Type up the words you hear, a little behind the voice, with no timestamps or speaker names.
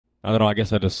I don't know. I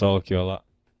guess I just solo queue a lot.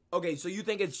 Okay, so you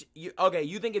think it's okay?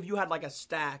 You think if you had like a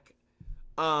stack,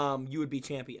 you would be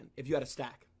champion if you had a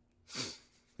stack.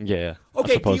 Yeah.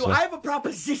 Okay, I I have a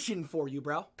proposition for you,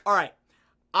 bro. All right.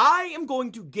 I am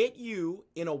going to get you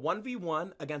in a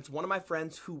 1v1 against one of my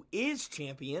friends who is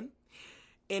champion.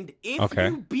 And if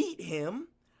you beat him,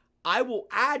 I will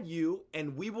add you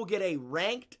and we will get a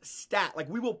ranked stat. Like,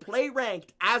 we will play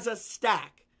ranked as a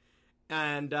stack.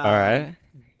 And, all right.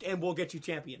 And we'll get you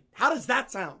champion. How does that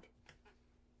sound?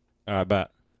 All right,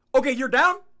 bet. Okay, you're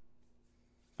down?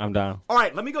 I'm down. All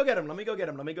right, let me go get him. Let me go get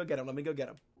him. Let me go get him. Let me go get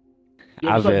him. Yo,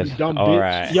 what's up, you dumb bitch?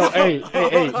 Right. Yo, hey,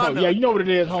 no. yeah, you know what it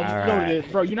is, homie. All You know what it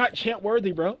is, bro. You're not champ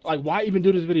worthy, bro. Like, why even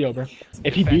do this video, bro?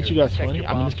 If he beats you, that's funny.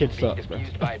 I mean, this kid sucks, bro.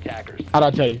 How'd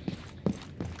I tell you?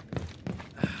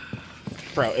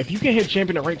 Bro, if you can hit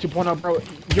champion at rank 2.0, bro,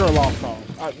 you're a lost cause.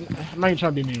 I'm not even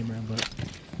trying to be mean, man, but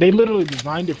they literally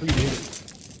designed it for you to hit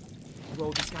it.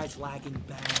 Bro, this guy's lagging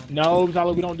bad. No,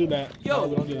 Zalo, we don't do that. Yo, no,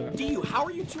 we don't do that. DU, how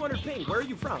are you 200 ping? Where are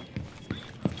you from?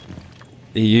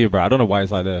 EU, bro. I don't know why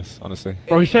it's like this, honestly.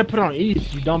 Bro, he said put on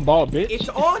East, you dumb ball, bitch. It's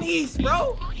on East,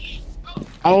 bro.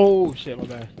 Oh, shit, my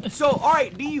bad. So, all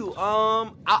right, DU,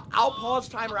 I'll pause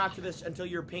timer after this until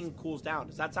your ping cools down.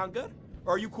 Does that sound good?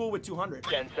 Or are you cool with 200?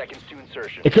 10 seconds to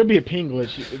insertion. It could be a ping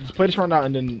glitch. Just play this round out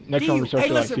and then next round research hey,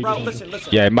 it like listen, bro, listen.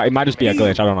 Yeah, it might just be a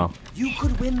glitch. I don't know. You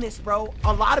could win this, bro.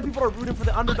 A lot of people are rooting for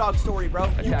the underdog story,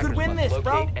 bro. You could win this,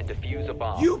 bro. And defuse a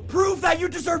bomb. You prove that you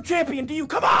deserve champion, DU.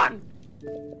 Come on!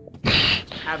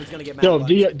 Abby's gonna get mad. Yo,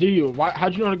 DU,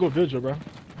 how'd you know how to go Vigil, bro?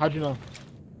 How'd you know?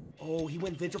 Oh, he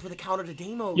went Vigil for the counter to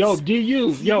Deimos. Yo, DU,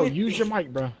 use your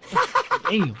mic, bro.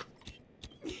 Damn.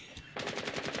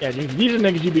 Yeah, these are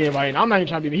niggas you be inviting. I'm not even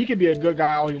trying to be. He could be a good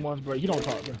guy all he wants, but he don't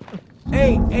talk, bro.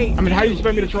 Hey. I mean, how you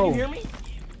expect me to troll? Can you hear me?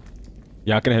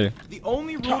 Yeah, I can hear you. The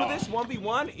only rule of this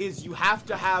 1v1 is you have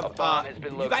to have,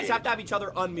 you guys have to have each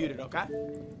other unmuted, okay?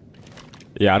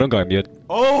 Yeah, I don't go on mute.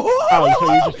 So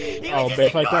you just,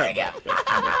 bet like that.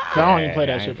 I don't even play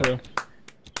that shit, for real.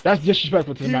 That's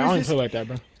disrespectful to the man. I don't even play like that,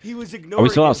 bro. He was ignoring. Are we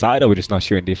still outside, or are we just not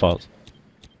shooting defaults?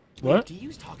 What?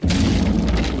 DU's talking shit.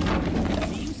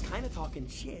 DU's kind of talking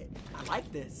shit. I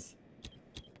like this.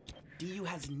 DU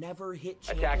has never hit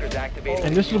champion. Attackers activated.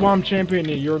 And this is why I'm champion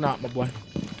and you're not, my boy.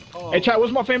 Oh. Hey, chat,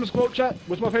 what's my famous quote, chat?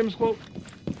 What's my famous quote?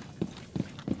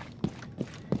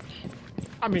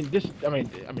 I mean,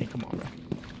 come on, bro.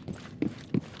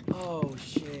 Oh,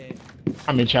 shit.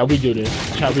 I mean, chat, we do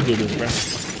this. Chat, we do this, bro.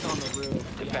 He's on the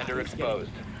roof. Defender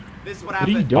exposed. This is what What are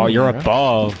happened. you doing, Oh, you're bro?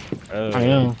 above. I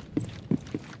am.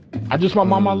 I just want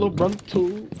my little brother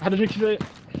too. How did Jynxzi say it?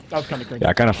 That was kind of crazy. Yeah,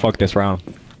 I kind of fucked this round.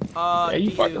 Yeah,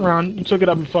 you fucked around. You took it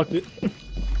up and fucked it.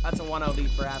 That's a 1-0 lead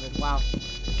for Avid. Wow.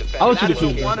 I'll let That you is a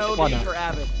defuse, bro. 1-0 Why lead not? for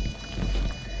Avid.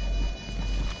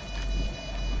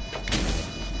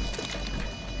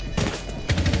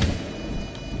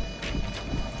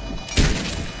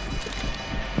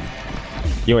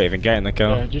 You ain't even getting the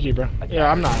kill. Yeah, GG, bro.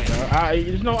 Yeah, I'm not, bro. I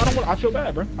don't want. I feel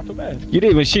bad, bro. I feel bad. You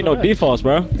didn't even shoot no defaults,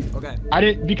 bro. Okay. I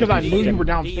didn't because I knew you were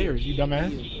downstairs. You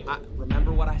dumbass.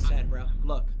 Remember what I said, bro.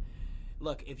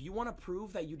 Look. If you want to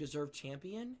prove that you deserve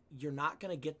champion, you're not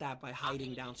gonna get that by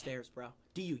hiding downstairs, bro.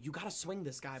 DU, you gotta swing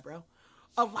this guy, bro.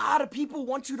 A lot of people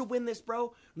want you to win this,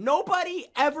 bro.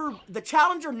 The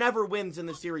challenger never wins in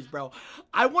the series, bro.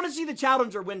 I want to see the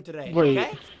challenger win today. Wait.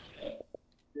 Okay?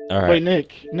 All right. Wait,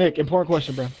 Nick, important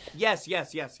question, bro. Yes.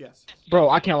 Bro,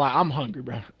 I can't lie. I'm hungry,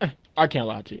 bro. I can't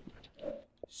lie to you.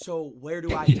 So where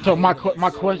do I? So my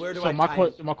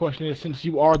tie question is, since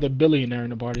you are the billionaire in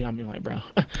the party, I mean, like, bro.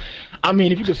 I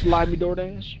mean, if you could slide me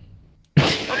DoorDash.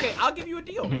 Okay, I'll give you a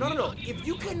deal. No. If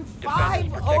you can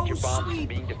 5-0 sweep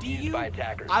DU,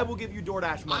 I will give you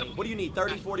DoorDash money. What do you need?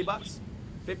 30, 40 bucks?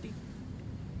 50?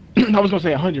 I was gonna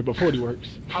say 100, but 40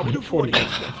 works. I will do 40.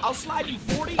 I'll slide you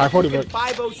 40. All right, 40 if you works.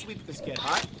 can 5-0 sweep this kid.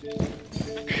 All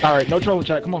right. All right, no trolling,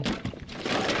 chat. Come on.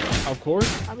 Of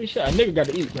course. I mean, shit, a nigga got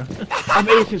to eat, bro. I'm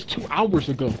ate since 2 hours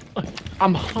ago.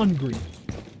 I'm hungry.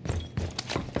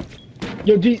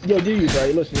 Yo, DU, bro.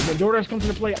 Listen, when DoorDash comes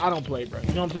into play, I don't play, bro.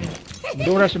 You know what I'm saying? When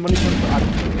DoorDash and money comes into play, I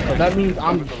don't play. So that means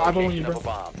I'm 5-0 on you, bro.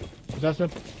 Is that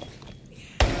simple?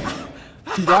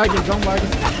 I'm lagging.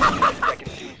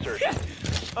 Seconds to insertion.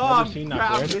 Oh, seen bro,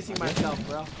 that, I'm right? missing myself,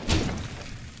 bro.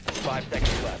 5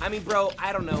 seconds left. I mean, bro,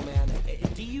 I don't know, man.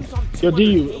 DU's on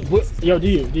 200 Yo,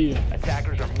 DU.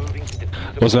 Attackers are moving to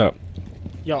defuse the What's bomb. up?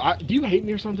 Yo, do you hate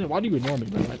me or something? Why do you ignore me,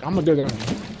 bro? Like, I'm a good guy.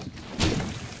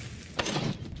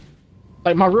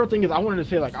 Like, my real thing is, I wanted to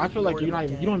say, like, I feel like you don't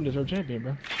even deserve champion,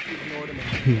 bro.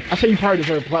 I say you probably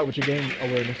deserve plat with your game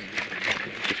awareness.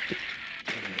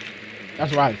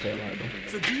 That's what I'd say about it, bro.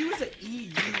 So DU is an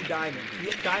EU diamond. He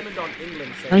hit diamond on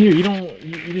England. So Right here, you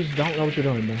just don't know what you're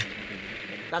doing, bro.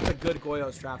 that's a good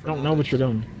Goyo strap. Don't know what you're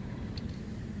doing.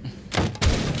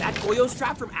 That Goyo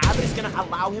strap from Avid is gonna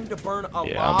allow him to burn a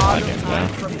Yeah, I'm lot liking of time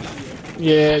that. from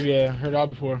EU. Yeah, heard that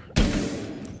before.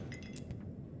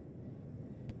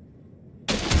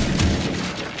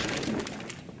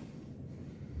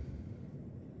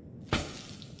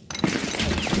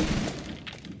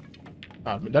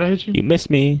 Did I hit you? You missed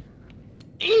me.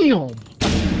 Damn!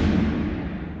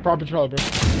 Proper control, bro.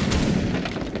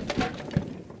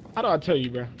 How do I tell you,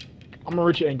 bro? I'm a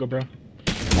rich angle, bro.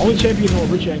 Only champion know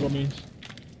what rich angle means.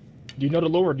 Do you know the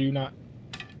lore or do you not?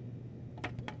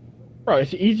 Bro,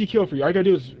 it's an easy kill for you. All you gotta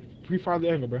do is pre-fire the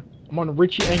angle, bro. I'm on a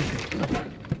Richie angle.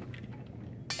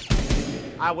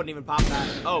 I wouldn't even pop that.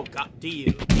 Oh god, DU.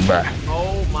 Bruh.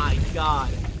 Oh my god.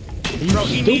 Bro,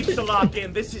 he needs to lock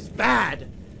in. This is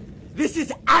bad. This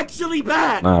is actually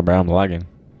bad. Nah, bro, I'm lagging.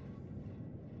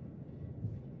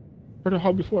 Heard the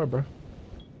hell before, bro.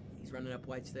 He's running up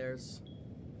white stairs.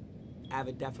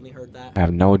 Avid definitely heard that. I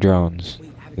have no drones.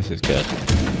 Wait, Avid, This is good.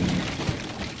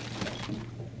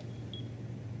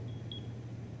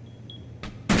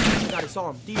 God, I saw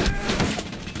him. DU.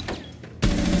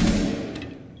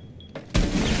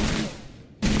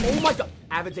 Oh my god.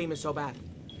 Avid's aim is so bad.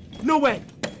 No way.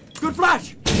 Good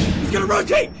flash. He's gonna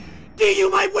rotate. DU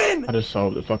might win. I just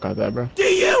solved the fuck out of that, bro.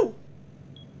 DU.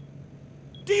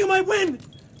 DU might win.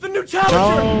 The new challenger.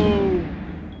 No!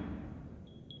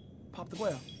 Pop the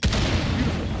Goyo.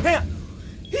 Man,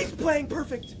 he's playing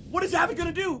perfect. What is Avid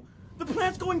gonna do? The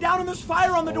plant's going down and there's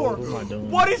fire on the door. what am I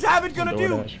doing? What is Avid gonna do?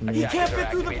 DoorDash for me. He can't Attackers are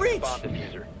fit through the activating breach. bomb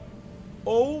diffuser.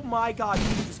 Oh my god,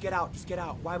 just get out, just get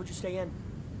out. Why would you stay in?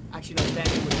 Actually, no, stand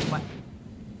in with him. What?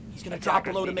 He's gonna drop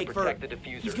Attackers below to need make to vert. protect the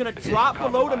diffuser. He's gonna Position drop below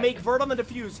to compromised. make vert on the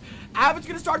diffuse. Avid's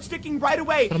gonna start sticking right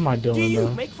away. What am I doing, DU,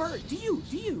 bro? make vert. DU.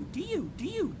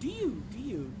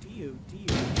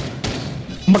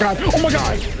 Oh my god! Oh my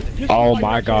god! Oh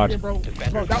my god.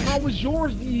 Bro, that round was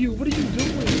yours, DU. What are you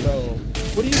doing, bro?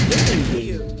 What are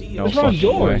you doing, dude? No This round's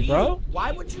fucking yours, way. bro.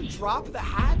 Why would you drop the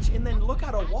hatch and then look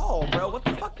at a wall, bro? What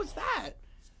the fuck was that?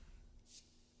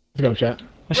 Let's go, chat.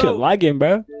 That shit lagging,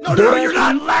 bro. No, you're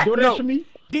not lagging. DoorDash for me?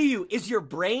 DU, is your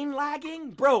brain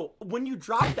lagging? Bro, when you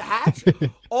drop the hatch,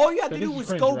 all you had to This do is was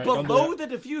cringe, go right? Don't do below the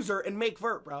diffuser and make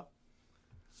vert, bro.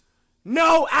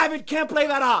 No, Avid can't play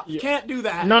that op. Can't do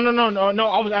that. No.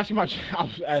 I was asking my. I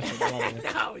was asking. My bad.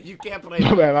 No, you can't play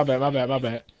My that. bad. My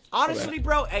bad. Honestly,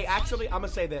 bro, hey, actually, I'm gonna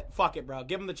say that. Fuck it, bro.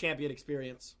 Give him the champion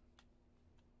experience.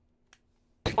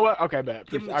 Oh, okay, bad.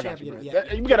 Give him the I got you, champion. bro.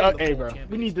 Yeah, We give gotta him the hey, full bro. champion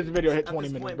We need this video to hit At 20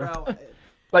 this minutes, point, bro.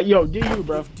 Like, yo, DU,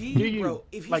 bro. If DU, DU, bro,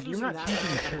 if he's like, you're losing not that, teaching I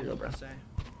don't know material, what bro. to say.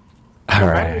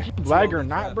 Alright. If you lag or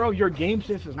not, bro, your game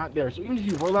sense is not there. So even if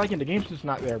you were lagging, the game sense is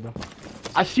not there, bro.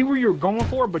 I see where you're going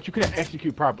for, but you couldn't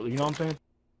execute properly. You know what I'm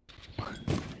saying?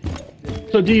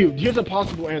 So, DU, here's a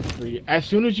possible answer for you. As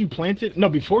soon as you planted, no,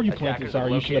 before you planted, Attackers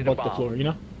sorry, you should have located a bucked the bomb. floor, you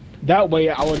know? That way,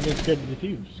 I would have been scared to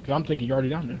defuse. Because I'm thinking you're already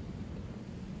down there.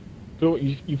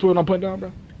 You feel what I'm putting down,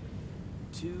 bro?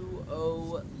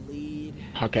 2-0 lead.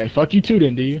 Okay, fuck you too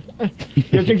then, DU.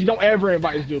 Jynxzi, don't ever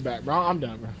invite this dude back, bro. I'm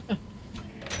done, bro.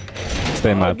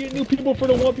 Stay I'll mad. get new people for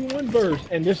the 1v1 verse,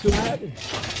 and this is what happens.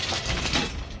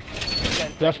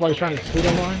 That's why he's trying to split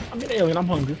online. I'm an alien, I'm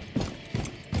hungry.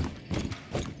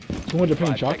 200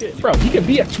 ping chocolate? Bro, he could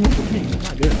be at 200 ping. He's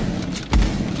not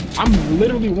there. I'm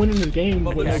literally winning this game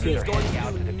But with no he's care. going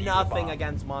to do nothing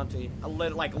against Monty.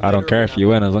 I don't care if you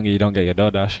win as long as you don't get your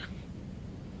DoorDash.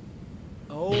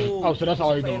 Oh, so that's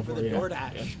all you're playing going for the for, yeah.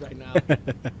 DoorDash right now.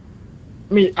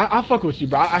 I mean, I fuck with you,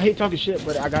 bro. I hate talking shit,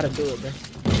 but I gotta do it, man.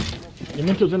 Your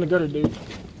mental's in the gutter, dude.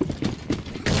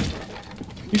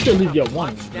 You should at least get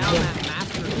one. Punch down that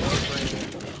master door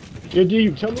frame. Yeah,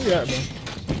 dude, tell me that, bro.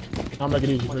 I'll make it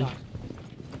easy for you.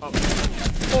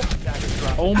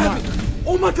 Oh my.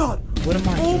 Oh my god! What am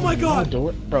I doing? Oh my god! No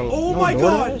door, bro. Oh no my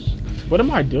god! DoorDash? What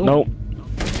am I doing? Nope.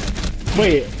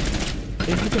 Wait.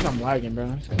 It's because I'm lagging,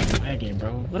 bro. It's lagging,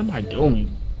 bro. What am I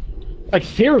doing? Like,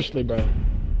 seriously, bro.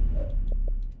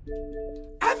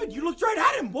 Avid, you looked right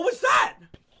at him. What was that?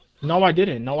 No, I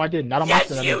didn't. No, I didn't. Not on my Yes,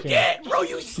 screen. I you didn't see him. did, bro.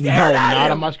 You No, stared at not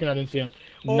him. on my screen. I didn't see him.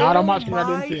 Not on my screen.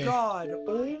 I didn't see him. God.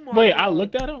 Oh my Wait, god. I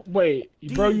looked at him? Wait,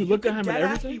 bro, you looked at him and You could dead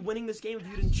ass be everything? winning this game if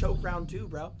you didn't choke round 2,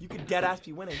 bro. You could dead ass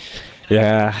be winning.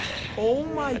 Yeah. Oh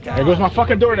my god. There goes my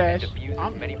fucking DoorDash. Defuse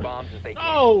as many bombs as they can.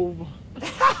 Oh!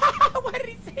 Why did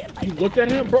he say it like You that? looked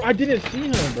at him? Bro, I didn't see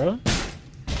him, bro.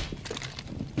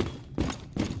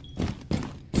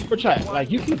 Bro, chat, like,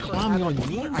 you keep climbing on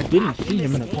me. I didn't see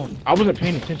him in the corner. I wasn't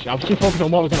paying attention. I was too focused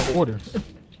on what I was gonna order.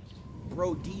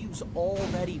 Bro, DU's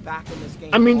already back in this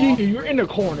game. I mean, off dude, you're in the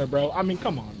corner, bro. I mean,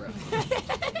 come on, bro.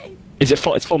 Is it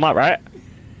full? It's full map, right?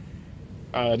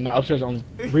 No, upstairs only.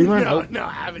 Rerun? No, Oh, no,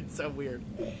 Avid's so weird.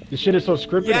 this shit is so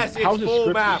scripted. Yes, How's it's it full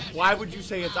scripted? map. Why would you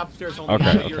say it's upstairs only? Okay,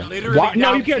 Avid? okay. You're literally Why?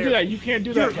 No, you downstairs. can't do that. You can't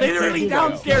do that. You're You can't literally do that.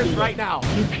 downstairs right now.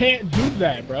 You can't do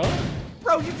that, bro.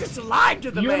 Bro, you just lied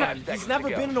to the You're man. not- He's never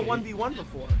been in a 1v1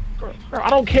 before. Bro, I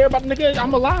don't care about the nigga.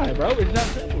 I'm alive, bro. It's that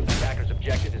simple. Attacker's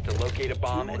objective is to locate a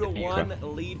bomb 2 and to defuse 1 it.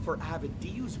 lead for Avid.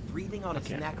 DU's breathing on his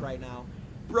neck right now.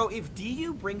 Bro, if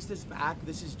DU brings this back,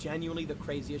 this is genuinely the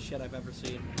craziest shit I've ever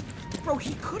seen. Bro,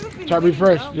 he could have been. Try to winning,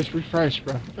 refresh. bro. Just refresh,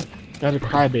 bro. Guys are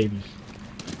crybabies.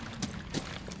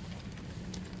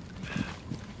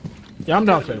 Yeah, I'm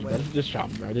downstairs, bro. Just chop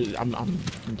me, bro. I'm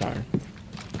tired.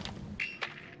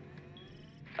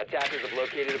 Attackers have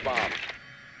located a bomb.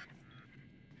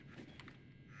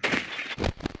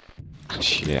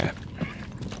 Shit.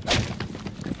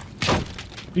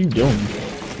 What are you doing?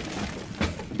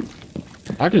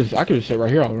 I could just sit right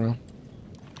here all around.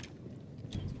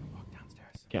 Walk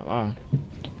downstairs. Can't lie.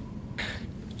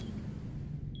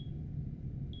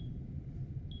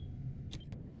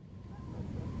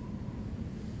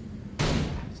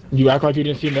 You act like you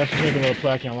didn't see me. That's just making a little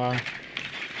play. I can't lie.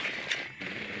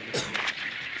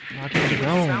 No, I can't hit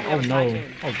drone. Oh no.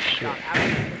 Oh shit.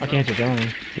 I can't hit the drone.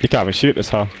 You can't even shoot this,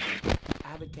 huh?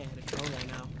 Avid can't hit a drone right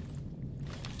now.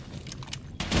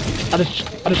 I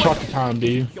just shot the time,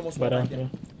 dude. He almost But won right yeah. there.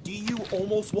 DU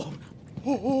almost won.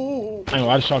 Oh, I know,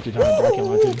 I just shot the time, bro. I can't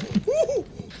lie to you.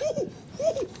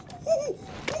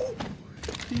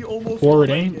 He almost Forward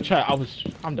won aim? right Chat,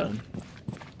 I'm done.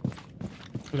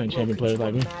 Those ain't champion players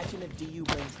like me. Imagine if DU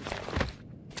brings this.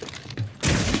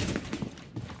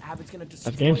 Avid's gonna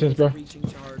destroy game sense, his bro. reaching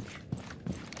charge.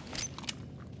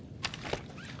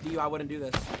 DU, I wouldn't do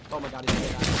this. Oh my god, he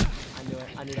did that. I knew it.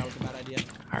 I knew that was a bad idea.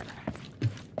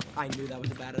 I knew that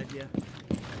was a bad idea.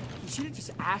 He should have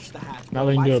just ashed the hatch. Not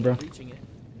letting Why you is do it, he bro. Reaching it?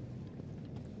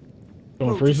 Going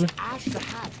Bro, freezer? just ash the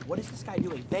hatch. What is this guy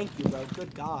doing? Thank you, bro.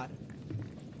 Good God.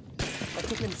 That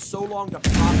took him so long to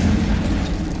process.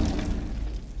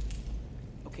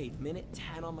 Okay, minute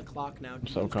 10 on the clock now. So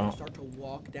He's gonna calm. start to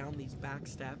walk down these back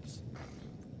steps.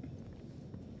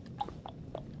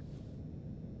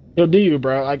 Yo, DU,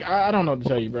 bro. Like, I don't know what to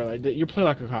tell you, bro. Like, you play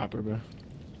like a copper, bro.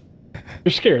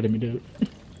 You're scared of me, dude.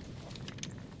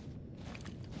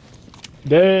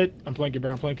 Dead. I'm flanking,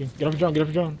 bro. I'm flanking. Get off your drone. Get off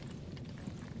your drone.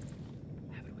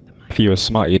 If you were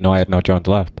smart, you'd know I had no drones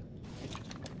left.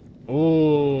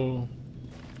 Oh,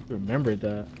 remembered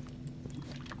that.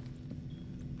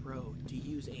 Bro,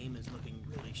 DU's aim is looking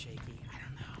really shaky.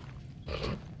 I don't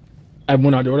know. I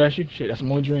went on DoorDash you. Shit, that's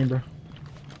my only dream, bro.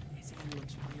 His aim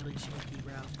looks really shaky,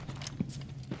 bro.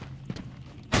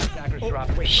 Attackers drop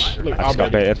the Look, I just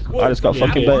got baited. I just got Yeah,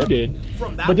 fucking you baited. did.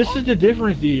 From that But this far? is the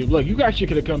difference, dude. Look, you actually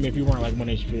could have come if you weren't like 1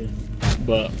 HP.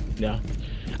 But yeah,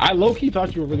 I low key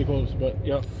thought you were really close. But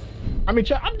yeah, I mean,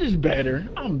 I'm just better.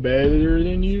 I'm better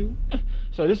than you.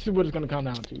 So this is what it's gonna come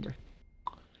down to, bro.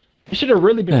 It should have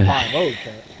really been 5-0,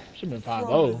 chat. Should have been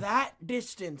 5-0. From that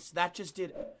distance, that just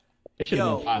did. It should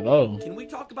have been Yo, 5-0. Can we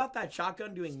talk about that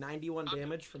shotgun doing 91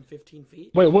 damage from 15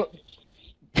 feet? Wait, what?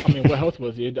 I mean, what health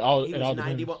was he? He It all was depends.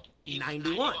 91.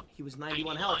 91. He was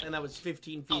 91 health, and that was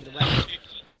 15 feet away.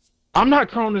 I'm not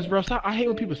Cronus, bro. Stop. I hate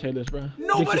when people say this, bro.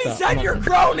 Nobody Stop. said I'm you're not-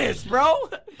 Cronus, bro.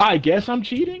 I guess I'm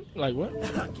cheating. Like what?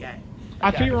 Okay. I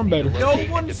figure I'm better. No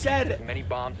one said as many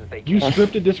bombs as they You can.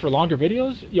 scripted this for longer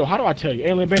videos? Yo, how do I tell you?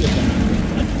 Alien Bandit.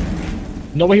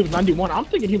 No way he was 91. I'm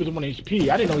thinking he was 1 HP.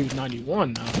 I didn't know he was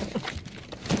 91 now.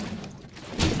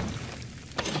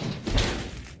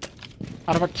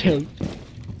 How do I tell you?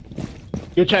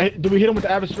 Yo, chat, did we hit him with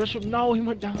the Avid special? No, he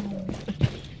went down.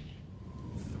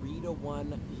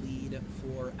 3-1 lead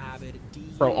for Avid.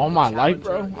 Bro, all my life,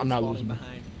 bro, I'm not falling losing.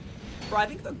 behind. Bro, I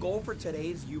think the goal for today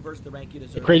is you versus the rank you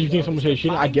deserve. crazy thing Yo, someone is say to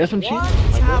cheating, I find guess I'm one cheating.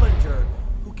 Like, what? challenger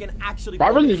who can actually. Bro, I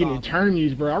really pull need to this get off.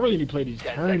 attorneys, bro. I really need to play these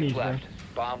 10 attorneys, seconds bro. left.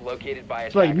 Bomb located by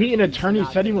It's like attackers. me and attorney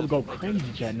setting would go crazy,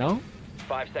 chat, no?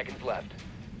 5 seconds left.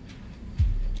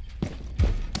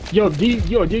 Yo, D,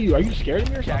 are you scared of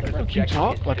me or something, Attackers bro? Can you objective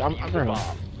talk? is Like, to I'm defuse the bro.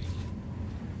 bomb.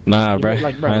 Nah, bro.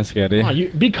 Like, I ain't scared, come on,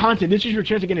 dude. be content. This is your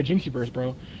chance to get a Jynxzi burst,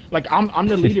 bro. Like, I'm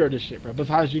the leader of this shit, bro.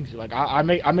 Besides Jynxzi, like, I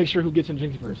make sure who gets in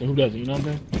Jynxzi burst and who doesn't. You know what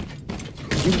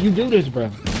I'm saying? You do this, bro.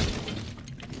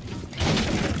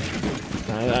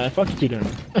 Fuck you two then.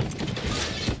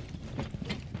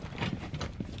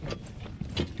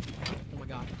 Oh my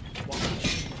god. Wow.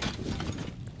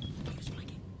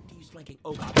 D's flanking.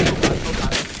 Oh god. Oh god. Oh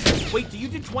god. Wait, you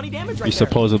did 20 damage right You there.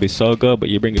 supposed to be so good, but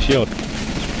you bring a shield.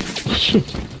 Oh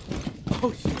shit.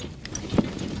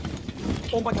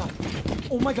 Oh my god.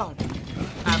 Oh my god.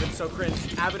 Avid's so cringe.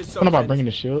 Avid is so What about cringe. bringing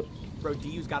the shield? Bro,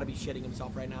 DU's got to be shitting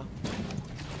himself right now.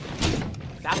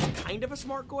 That's kind of a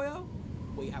smart Goyo.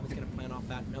 Wait, I was going to plan off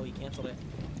that. No, he canceled it.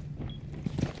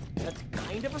 That's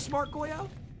kind of a smart Goyo.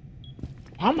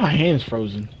 Why are my hands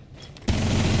frozen? Use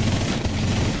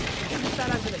that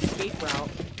as an escape route.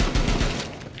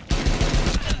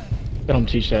 They don't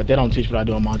teach that. They don't teach what I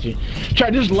do on Monty.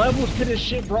 Try, there's levels to this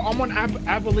shit, bro. I'm on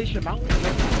Aviation Mountain.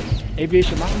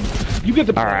 Aviation Mountain. You get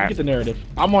the you get the narrative.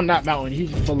 I'm on that mountain.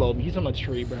 He's below me. He's on a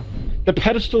tree, bro. The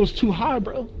pedestal is too high,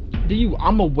 bro.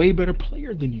 I'm a way better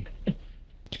player than you.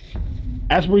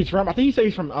 That's where he's from. I think he said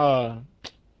he's from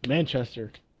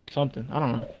Manchester. Something. I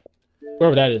don't know.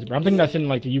 Wherever that is, bro. I'm thinking that's in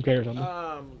like the UK or something.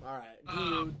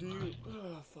 Alright. Do you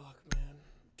oh fuck, man.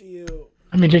 Do you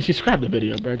I mean, Jynxzi, scrap the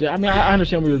video, bro. I mean, I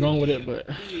understand where you're going with it, but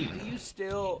do you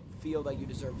still feel that you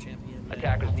deserve champion?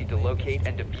 Attackers need to locate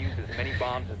and defuse as many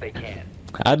bombs as they can.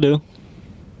 I do.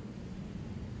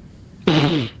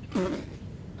 I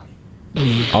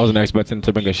wasn't expecting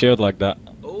to bring a shield like that.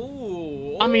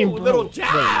 Oh, I mean, bro, little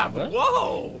jab. wait,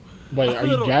 Whoa. Wait, are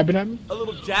you jabbing at me? A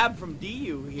little jab from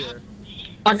DU here.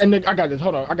 I got this.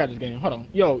 Hold on. I got this game. Hold on.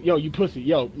 Yo, you pussy.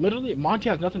 Yo, literally, Monty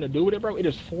has nothing to do with it, bro. It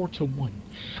is 4-1.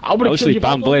 I would have killed you.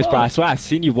 Ban Blitz, bro. I swear I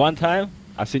seen you one time.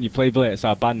 I seen you play Blitz, so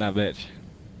I banned that bitch.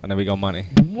 And then we got money.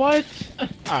 What?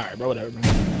 Alright, bro, whatever, man.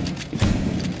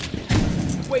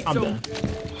 Wait, I'm done.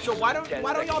 so why don't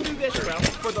y'all do this, bro?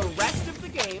 For the rest of the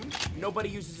game, nobody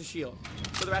uses a shield.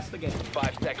 For the rest of the game.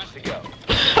 5 seconds to go.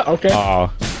 Okay.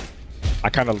 Oh. I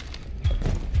kind of...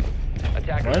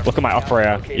 Look at my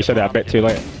operator. You said that a bit too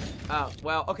late. Oh,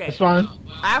 well, okay. It's fine.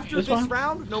 After it's this fine.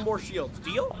 round, no more shields.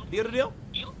 Deal? Deal?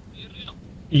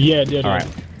 Yeah, deal. Alright.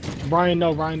 Brian,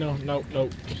 no. Nope.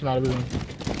 It's not a rerun.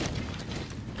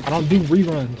 I don't do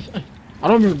reruns. I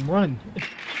don't even run.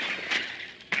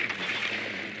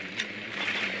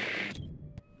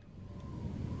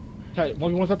 Okay,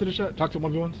 1v1s after the shot. Talk to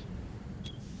 1v1s.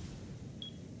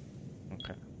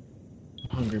 Okay.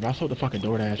 I'm hungry, bro. I sold the fucking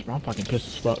DoorDash, bro. I'm fucking pissed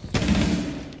as fuck.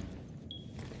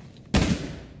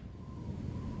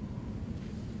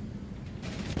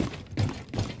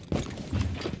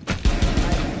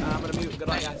 I'm gonna mute. Good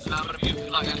luck, guys.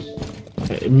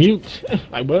 Okay, mute.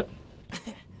 Like what?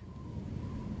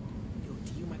 Yo,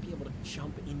 DU might be able to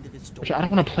jump into this door. I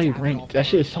don't want to play ranked. That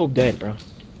shit is so dead, bro.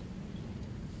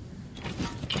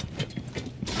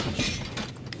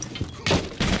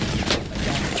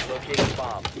 Located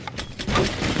bomb.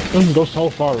 It doesn't go so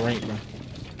far ranked, bro.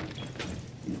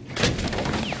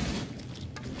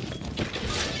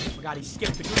 Oh god, he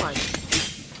skipped the goo mine.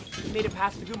 He made it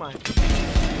past the goo mine.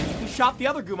 He shot the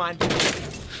other goo mine.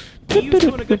 DU's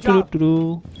doing a good job.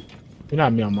 You're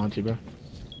not me on Monty, bro.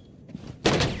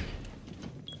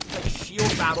 It's like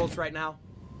shield battles right now.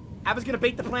 Avid's gonna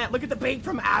bait the plant. Look at the bait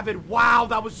from Avid. Wow,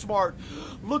 that was smart.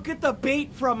 Look at the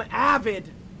bait from Avid.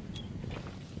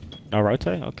 No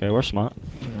rotate? Okay, we're smart.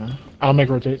 Yeah. I don't make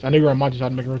rotates. I knew you were on Monty, so I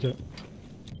didn't make a rotate.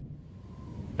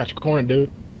 Got your corner,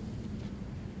 dude.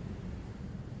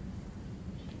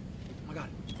 Oh my god.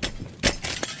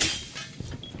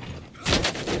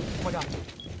 Oh my god.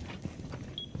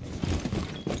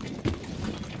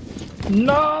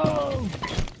 No!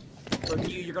 Bro,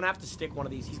 DU, you're gonna have to stick one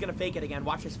of these. He's gonna fake it again.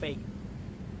 Watch his fake.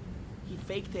 He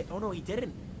faked it. Oh no, he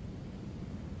didn't.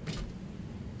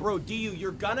 Bro, DU,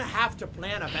 you're gonna have to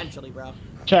plan eventually, bro.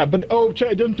 Chat, but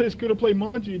chat, it doesn't take skill to play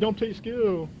Monty. Don't take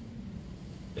skill.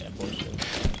 Yeah, bullshit.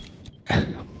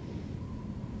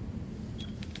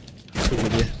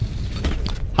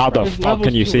 How the fuck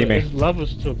can you see me? It's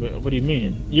levels to it. What do you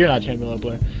mean? You're not champion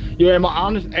level player. You're my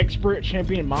honest expert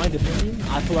champion mind opinion.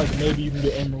 I feel like maybe you can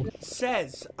get emerald.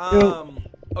 Says,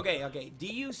 okay.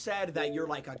 DU said that you're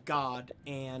like a god,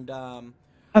 and I'm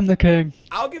the king.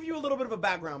 I'll give you a little bit of a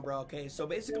background, bro. Okay, so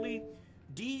basically,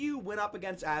 DU went up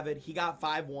against Avid. He got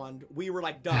 5-1. We were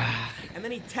like done, and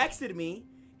then he texted me.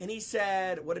 And he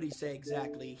said, what did he say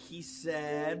exactly? He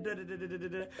said,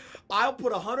 I'll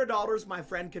put $100 my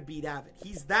friend could beat Avid.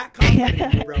 He's that confident,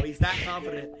 in you, bro. He's that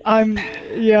confident.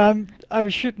 I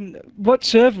shouldn't. What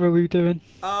server are we doing?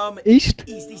 East.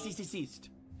 East.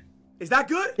 Is that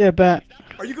good? Yeah, bet.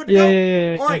 Are you good to go?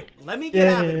 Yeah. All right, let me get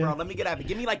Avid, bro. Let me get Avid.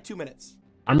 Give me like 2 minutes.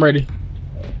 I'm ready.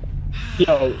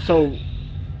 Yo, so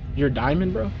you're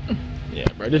diamond, bro? Yeah,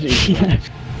 bro. This is easy.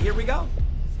 Here we go.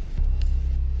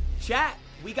 Chat.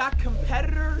 We got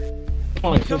competitor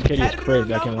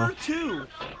number 2.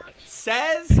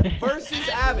 Says versus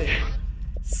Avid.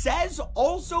 Says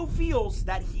also feels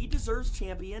that he deserves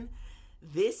champion.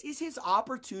 This is his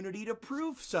opportunity to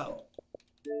prove so.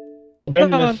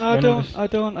 No, I don't.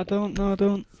 No, I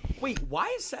don't. Wait,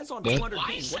 why is Says on 200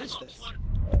 ping? What is this?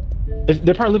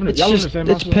 They're probably living in It's y'all live in just, the same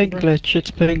it's house. ping glitch,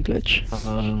 it's ping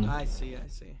glitch. I see.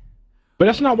 But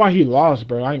that's not why he lost,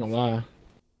 bro. I ain't gonna lie.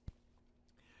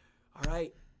 All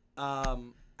right.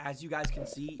 As you guys can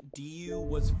see, DU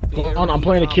was very I'm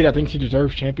playing a kid that confident. thinks he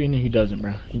deserves champion, and he doesn't,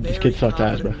 bro. This Very kid sucks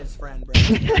ass, confident bro. in his friend, bro.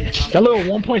 Very confident. That little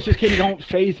 1.6 kid don't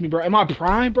phase me, bro. Am I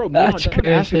prime, bro? That's Neon,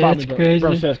 don't ask crazy, about that's me, bro. crazy.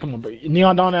 Bro says, come on, bro.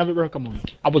 Neon don't have it, bro. Come on.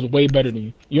 I was way better than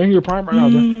you. You in your prime right now,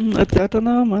 bro? I don't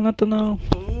know, man, I don't know.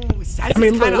 Ooh, Saz I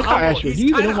mean, is look kinda how humble. Asher. He's You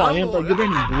even know kinda who I am, bro. humble. You're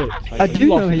getting blitzed. I do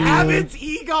know who you are. Avid's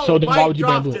ego So then why might would you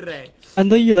drop ban Blitz? today. I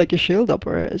know you like your shield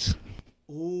operators.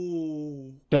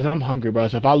 Ooh. Because I'm hungry, bro.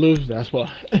 So if I lose, that's why.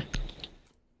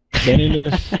 Banning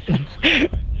this.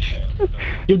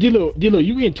 Yo, D-Lo,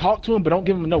 you can talk to him, but don't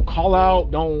give him no call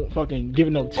out. Don't fucking give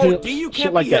him no tips. Oh, DU shit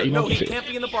can't like be that. here. You know No, what he I'm can't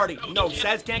be in the party. No,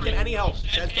 Saz can't get any help.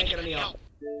 Saz can't get any help.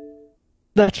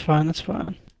 That's fine, that's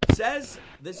fine. Says,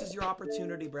 this is your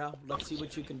opportunity, bro. Let's see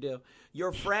what you can do.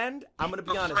 Your friend, I'm gonna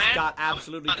be honest, got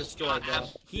absolutely destroyed, bro.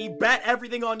 He bet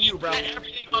everything on you, bro.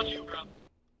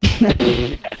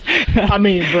 I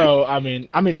mean, bro. I mean,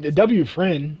 the W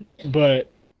friend,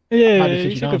 but Yeah, to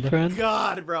sit he's you a down, good bro. friend.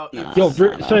 God, bro. yo,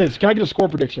 says, can I get a score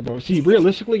prediction, bro? See,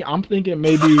 realistically, I'm thinking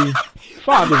maybe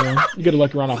 5-1. You get a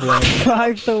lucky round off one.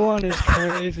 5-1 is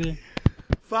crazy.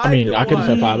 I mean, I could have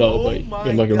said 5-0, but my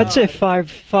you're lucky. God. I'd say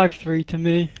 5-3 to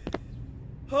me.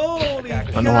 Holy know I am,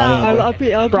 cow. bro. I'll be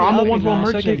Bro, I'm a nice. one-for-one I'll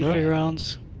merchant, give you bro. 3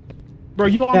 rounds. Bro,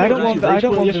 you Yeah, I don't want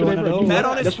V1 at all. Bet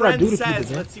on his That's what I friend do to Says. people,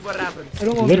 bro. Let's see what happens. I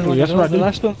don't want Literally, V1 that's at what I all. The do.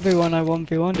 last 1v1 I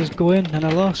 1v1 just go in and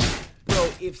I lost. Bro,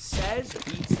 if Says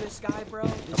beats this guy, bro,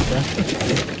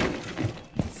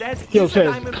 Says Yo, he's a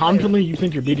says, diamond confidently player. you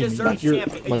think you're He beating me. deserves Like, you're,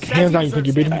 champion. like, Says hands he down, you think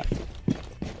you're deserves beating me?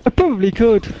 I probably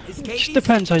could. His It KD's just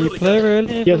depends how you really play, good.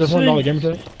 really. Yeah, We'll that's $1 see. game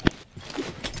today.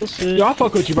 We'll see. Yo, I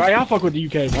fuck with you, bro. I fuck with the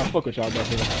UK, bro. I fuck with y'all, bro.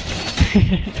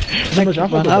 Thank you, I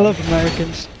fuck man. with I y'all. love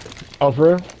Americans. Oh, for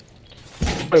real?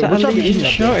 Wait, It's what at y'all be least eating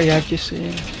up there? shorty I've just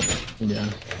seen. Yeah.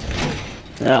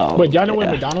 No. Wait, y'all know where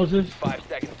yeah. McDonald's is? 5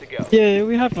 seconds to go. Yeah,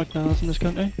 we have McDonald's in this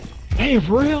country. Hey,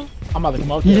 for real? I'm about to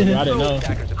come out there, bro. I didn't know.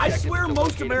 Attackers I objectives swear to most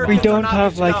locate a Americans We bomb. don't are not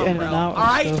have, this like, dumb, In-N-Out bro. and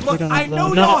Alright, stuff. We look, don't I have know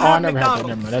that. No, y'all I have never had that. Never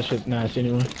McDonald's. mind. That's just nice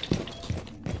anyway.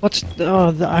 What's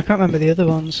I can't remember the other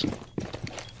ones.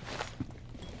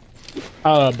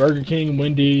 Burger King,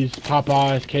 Wendy's,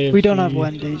 Popeyes, KFC. We don't have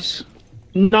Wendy's.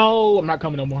 No, I'm not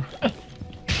coming no more.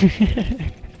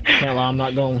 Can't lie, I'm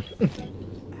not going.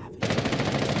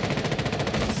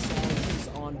 Says is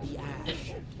on the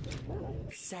ash.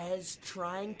 Says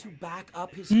trying to back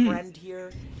up his friend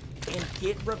here and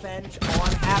get revenge on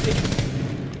Avid.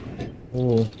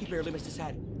 Ooh, He barely missed his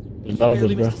head. you He love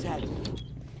barely this, missed his head.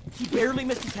 He barely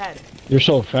missed his head. You're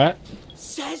so fat.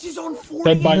 Says is on 40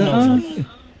 Fed by no. HP. Oh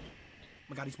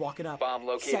my god, he's walking up. Bomb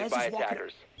located Says by is walking up.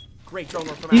 attackers. Great drone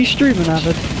look from You Avid. streaming,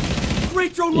 Avid?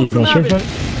 Great drone You look from gonna stream Avid.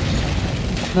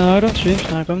 fight? No, I don't stream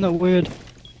snipe. I'm not weird.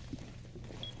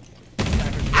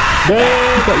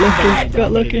 Damn!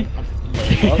 Got lucky.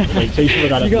 Wait, say you should have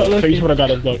got You got us. Say lucky. you should have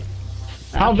got us. Look.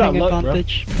 How's that Ping luck, bro?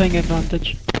 advantage. Ping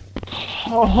advantage.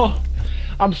 Oh,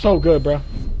 I'm so good, bro.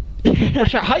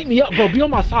 Hype me up, bro. Be on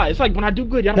my side. It's like when I do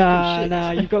good, y'all don't do shit.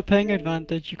 Nah, you got ping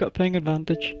advantage. You got ping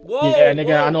advantage. Whoa, Yeah, nigga,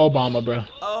 whoa. I know Obama, bro.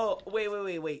 Oh,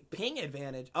 wait. Ping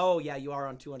advantage. Oh, yeah, you are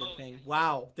on 200 ping.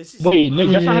 Wow. This is... Wait,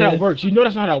 nigga, that's not how Yeah. that works. You know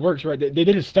that's not how that works, right? They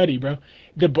did a study, bro.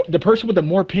 The person with the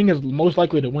more ping is most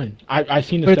likely to win. I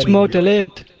seen the But it's study. more delayed.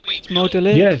 It's more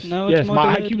delayed. Yes, No, it's yes. more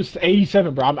My delayed. IQ was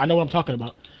 87, bro. I know what I'm talking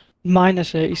about.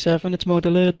 Minus 87. It's more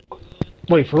delayed.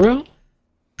 Wait, for real?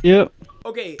 Yep.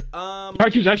 Okay, My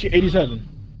IQ is actually 87.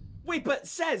 Wait, but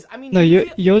Says, I mean... No, you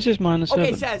feel- yours is minus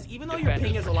Okay, 7. Says, even though your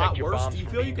ping is a lot worse, do you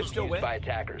feel you could still win? By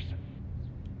attackers.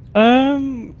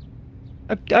 I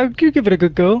could give it a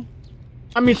good go.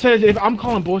 I mean, says if I'm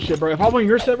calling bullshit, bro. If I win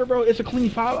your server, bro, it's a clean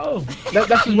 5-0. That's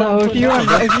just what No, I'm if putting you're down, on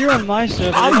bro. if you're on my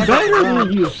server, I'm you're better not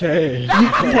than you, says. You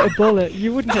wouldn't hit a bullet.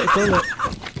 You wouldn't hit a bullet.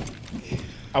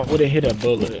 I would have hit a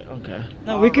bullet. Okay.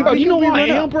 No, we could. Bro, We you can know who I rerun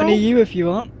am, it bro? on EU if you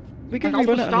want. We can Like, I rerun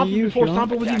was it on stomping EU if before you want.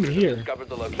 Stomper was even Attackers here. discovered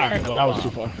the location Alright, of well, a that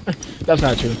was bomb. too far. That's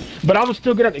not true. But I was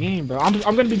still good at the game, bro. I'm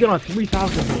gonna be good on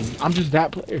 3,000 thing. I'm just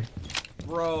that player.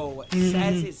 Bro,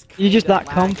 Says is You're just kinda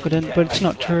that confident, lagging. but it's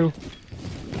not true.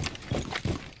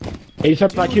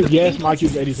 87 IQ, Dude, the yes, ping my is IQ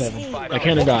is 87. insane, I bro.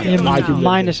 can't have got Okay, it. My now. IQ is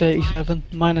Minus 87.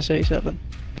 Minus 87.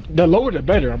 The lower the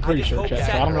better, I'm pretty I just sure, hope chat. Says-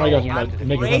 So I don't know why you guys are I'm like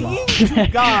making fun of praying me.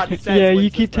 to God Says Yeah, you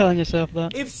wins keep this, bro. telling yourself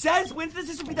that. If Says wins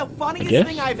this would be the funniest guess.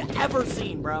 thing I've ever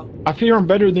seen, bro. I feel I'm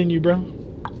better than you, bro.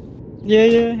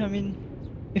 Yeah. I mean,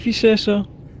 if you say so.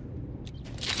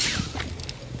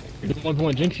 You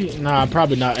want to Jynxzi? Nah,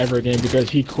 probably not ever again because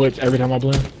he quits every time I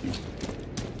blame.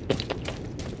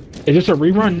 Is this a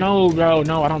rerun? No, bro.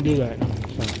 No, I don't do that. No,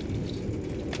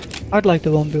 I'd like the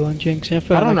 1v1 Jynxzi. I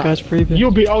feel I like don't that know. guy's freebie.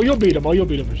 You'll beat him. Oh, you'll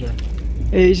beat him for sure.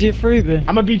 Is he a freebie? I'm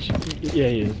gonna beat you. Yeah,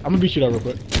 he is. I'm gonna beat you though real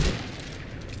quick.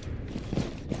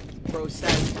 Bro,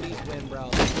 says please win, bro.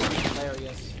 This is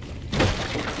hilarious.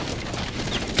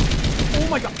 Oh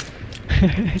my god.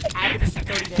 Avid's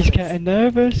 30 He's damage. getting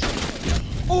nervous.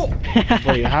 Oh!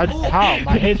 Wait, how?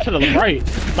 My head's to the right.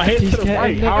 My head's He's to the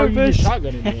right. getting How are you nervous.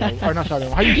 shotgunning me? Or not shotgunning.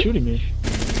 How are you shooting me?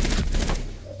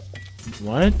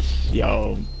 What?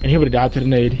 Yo. And he would've died to the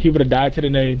nade.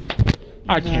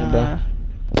 I can't, bro.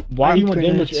 Why you want to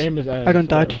damage your aim his ass? I don't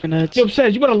die to grenades. Yo,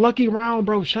 says you got a lucky round,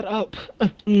 bro. Shut up.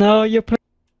 No, you're playing.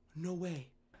 No way.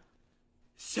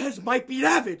 Says might beat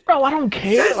Avid. Bro, I don't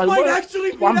care. Says like, might what?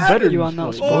 actually beat Well, I'm Avid. better than You are this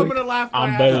not guy, smart. Oh, bro. I'm gonna laugh my I'm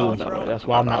ass better off, than bro. That's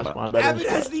why I'm not smart. Avid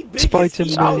has the biggest Spite him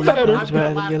ego. million better. times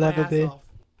better than you'll ever be.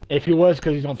 If he was,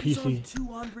 because he's on He's on PC.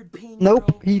 200 ping, Nope,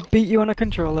 bro. he beat you on a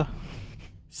controller.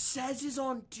 Says is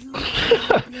on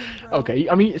 200 ping, bro. Okay,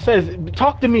 I mean, it says,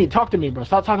 talk to me, bro.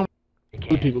 Stop talking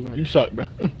to people, bro. You suck, bro.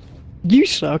 You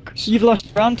suck. You've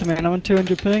lost a round to me and I'm on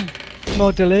 200 ping.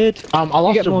 More delayed. I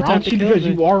lost get a more time round to to you kill because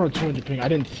me. you are on 200 ping. I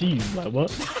didn't see you. Like,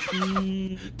 what?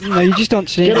 No, you just don't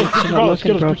see it. Skittles, You're not looking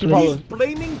Skittles, properly. He's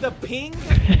blaming the ping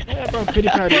Yeah, bro, pity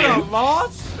cat. for a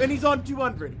loss, and he's on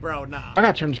 200, bro. Nah. I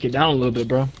gotta turn this kid down a little bit,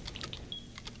 bro.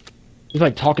 He's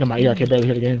like talking in my ear. I can barely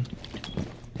hear the game.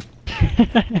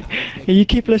 You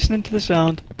keep listening to the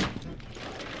sound.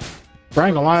 Bro, I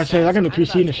ain't gonna lie, I say I got no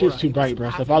PC and the shit's too bright, bro.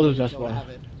 So if I lose, that's why.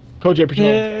 Coach J,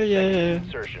 Yeah.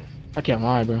 Insertion. I can't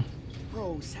lie, bro.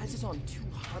 Bro, Says is on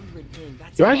 200 ping.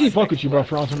 That's Yo, I actually insane. fuck with you, bro,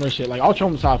 for on some real shit. Like, I'll show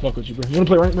him how I fuck with you, bro. You wanna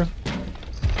play rank, bro?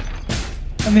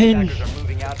 I mean, Attackers are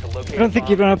moving out to locate I don't think a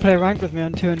you'd bomb. want to play rank with me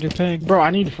on 200 ping. Bro,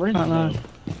 I need friends. I know. Bro.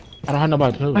 I don't have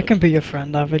nobody to play with. I can be your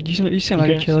friend, David. You seem like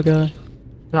a Okay. chill guy.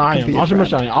 No, I can be am. your Off the much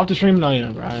I friend. am. Off the stream, no, I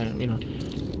am, bro. I am, you know.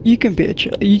 You can be a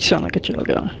chill. You sound like a chill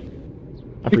guy.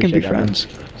 I We can be appreciate that, bro.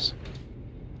 friends.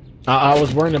 I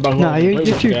was worrying about who Nah, I was you're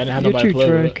playing with too. today. I didn't have You're nobody too to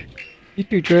play with. Drake. You're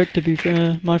too Drake to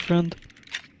be my friend.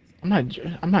 I'm not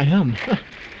him.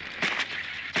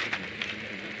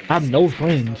 I have no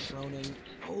friends.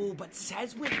 Oh, but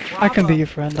Says with Brava. I can be your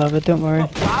friend, David. Don't worry.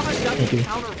 But Brava Thank doesn't you.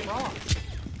 counter Frost.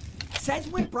 Says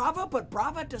with Brava, but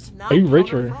Brava does not Are you counter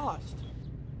rich or- Frost.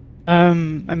 I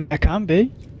mean, I can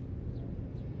be.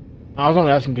 I was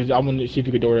only asking because I wanted to see if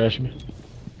you could DoorDash me.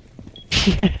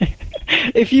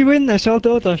 If you win this, I'll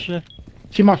DoorDash you.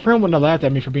 See, my friend wouldn't have laughed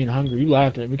at me for being hungry. You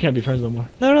laughed at me. We can't be friends no more.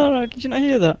 No. Did you not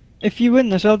hear that? If you win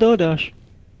this, I'll DoorDash.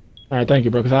 Alright, thank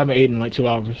you, bro, because I haven't eaten in like 2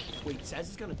 hours. Wait, Says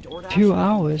is gonna DoorDash 2 you?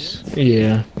 hours.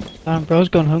 Yeah. Damn, bro's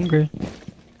gone hungry.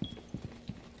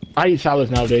 I eat salads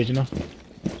nowadays, you know?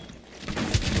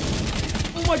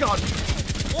 Oh my god!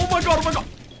 Oh my god! Oh my god!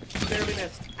 Barely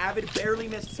missed. Avid barely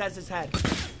missed Says' head.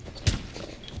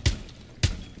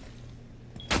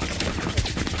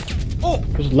 Oh!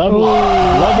 There's levels.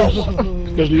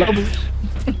 Levels. There's levels.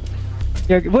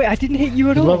 Yeah, wait, I didn't hit you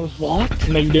at There's all. levels. What?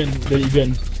 No, you didn't. No, you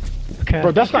didn't. Okay.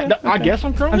 Bro, that's not. Okay, I okay. guess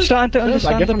I'm Cronus? I'm starting to Yes,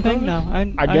 understand I guess the I'm ping Cronus? now.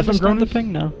 I guess I'm understand the Cronus?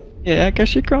 ping now. Yeah, I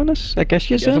guess you're Cronus. I guess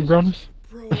you're Yes, I'm Sim. Cronus.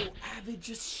 Bro, Avid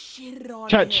just shitted on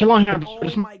Chat, him. chill on here. Oh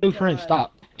Just my my new friend. God.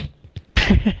 Stop.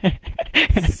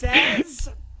 Says...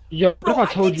 Yo, Bro, what if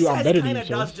I told you I'm Says better than you, kinda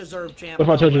does Sis? deserve champ. What if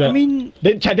I told you though, that? I mean,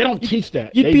 Chat, they don't teach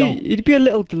that. you'd They don't. you'd be a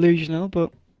little delusional, but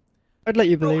I'd let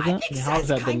you bro. believe I that. think How's Says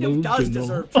that kind of does delusional?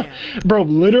 deserve champ. Bro,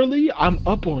 literally, I'm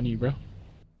up on you, bro.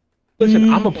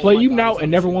 Listen, I'm gonna play Oh my you God, now he's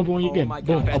and never on one on you oh again. my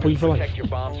Boom, God. I'll put you for life. Protect your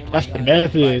bombs from That's being the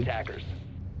used by method. attackers.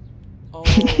 Oh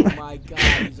my god.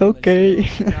 he's on the Okay.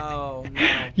 shield. No,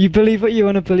 no. You believe what you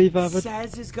want to believe, Avid.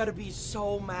 Says is gonna be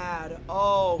so mad.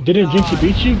 Oh, Didn't God. Jynxzi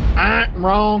beat you?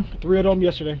 Wrong. 3 of them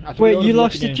yesterday. I 3-0'd Wait, him, you he left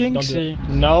lost the to game. Don't do it. Jynxzi?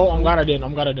 No, I'm glad I didn't.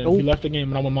 I'm glad I didn't. Oh. He left the game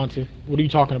and I went Monty. What are you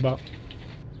talking about?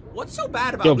 What's so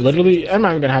bad about Yo, losing literally, to I'm not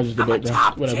even gonna have this I'm a debate, bro.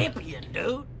 top Whatever. champion,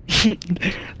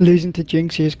 dude. Losing to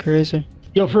Jynxzi is crazy.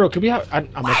 Yo, for real, could we have? I'm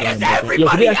Why not does gonna Yo, could we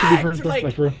everybody actually be act friends, bro? like-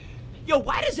 Like, for real. Yo,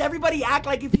 why does everybody act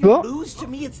like if you What? lose to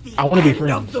me, it's the I wanna be end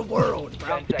friends. of the world,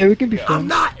 bro? Yeah, we can be I'm friends.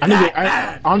 not I need to that get,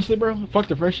 bad. honestly, bro, fuck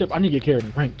the friendship. I need to get carried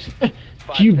in ranked. 5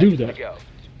 Can you do seconds to that?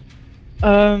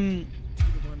 go.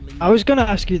 I was gonna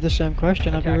ask you the same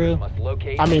question. I'll be Attackers real. must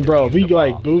locate I mean, and bro, if we defuse the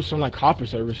like bomb. boost some like copper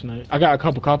service tonight, I got a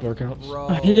couple copper accounts.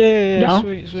 Bro, Yeah, Down?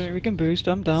 sweet. We can boost.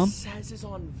 I'm down. Says is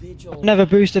on vigil. Never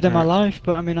boosted in my life,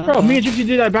 but I mean, I'm Bro, down. me and Jynxzi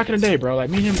did that back in the day, bro.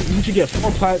 Like me and him, we should get 4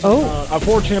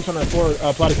 4 champs on 4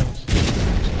 plat accounts.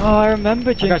 Oh, I remember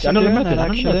I got you. Jynxzi I know the doing method. that I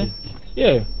know the actually. method.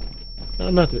 Yeah, I know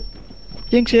the method.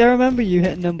 Jynxzi, I remember you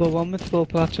hitting #1 with 4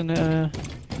 plats and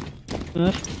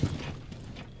Smurf.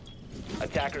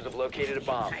 Attackers have located a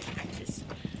bomb. It's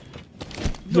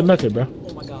the method, bro.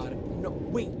 Oh my god. No,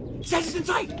 wait. Says is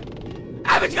inside.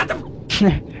 Avid's got the.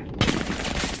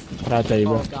 What I tell you,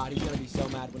 bro? Oh god, he's gonna be so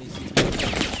mad when he sees me. He's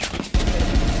gonna be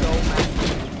so mad.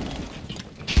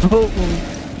 Oh,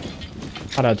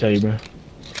 What I tell you, bro?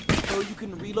 Bro, you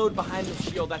can reload behind the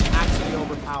shield. That's actually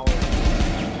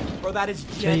overpowered. Bro, that is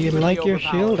so genuinely you like your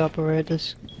overpowered. shield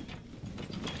operators?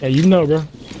 Yeah, you know, bro.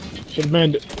 Should've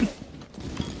banned it.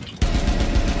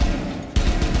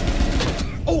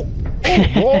 Oh!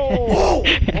 Whoa!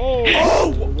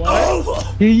 Oh! What?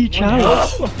 Oh! Who you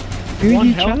challenge? Who One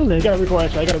you health? challenge? You gotta recoil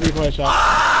that shot. You gotta recoil that shot.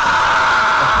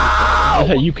 That's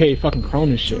that UK fucking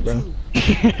Cronin shit, bro.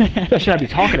 That shit I be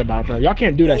talking about, bro. Y'all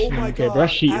can't do that shit in Oh my UK, bro. god,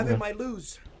 That's cheating, Avid bro. might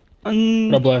lose.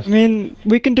 God bless. I mean,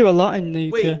 we can do a lot in the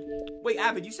UK. Wait,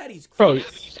 Avid, you said he's Bro,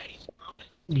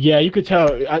 yeah, you could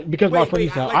tell because my friend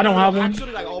said I don't have one.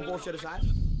 Actually, like all bullshit aside.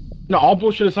 No, all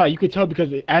bullshit aside, you could tell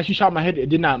because as she shot my head, it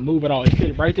did not move at all. It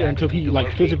stayed right there until he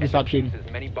like physically stopped shooting. As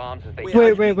many bombs as they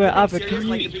Wait, Avid, can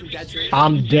Like, you... you're being dead serious?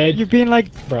 I'm dead, You're being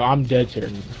like... bro. I'm dead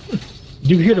serious. Do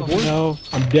you hear the voice? No.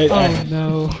 I'm dead. Oh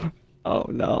no. Oh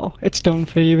no. It's done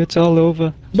for you. It's all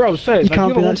over. Bro, say You like, can't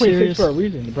you be know that 1.6 serious. for a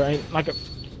reason, bro. Ain't like a,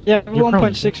 Yeah, You're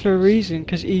 1.6 for a reason,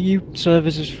 because EU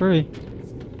service is free.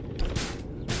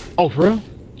 oh, for real?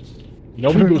 You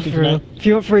know we boosting tonight. If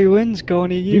you want free wins, go on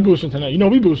We EU. boosting tonight. You know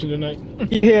we boosting tonight.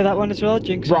 You hear that one as well,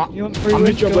 Jynxzi? Bro, You want free I'll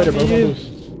wins, meet you up go later, on bro. We'll EU.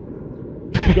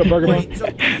 boost. You got burger, Wait, man. so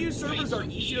EU servers are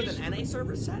easier than NA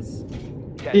servers says?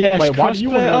 Yes, Wait, why do you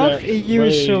crossplay wanna do off, that? EU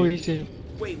is so Wait. easy.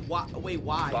 Wait, why? Wait,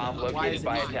 why? bomb Why is located it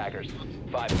by not? attackers.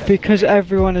 5 seconds. Because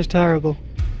everyone is terrible.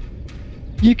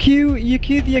 You queue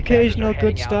the occasional good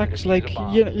hanging out to stacks, defuse like, a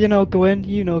bomb.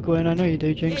 you know Gwyn, I know you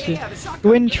do, Jynxzi. Yeah, the shotgun.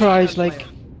 Gwyn the tries, shotgun like, player.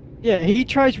 yeah, he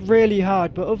tries really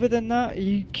hard, but other than that,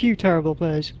 you queue terrible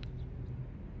players.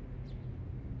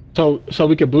 So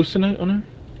we could boost tonight on her?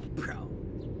 Bro.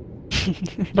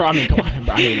 Bro, I mean, come on,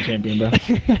 bro. I need a champion, bro.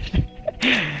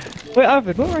 Wait,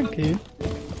 Avid, what rank are you?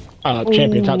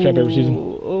 Champion, top champ every season.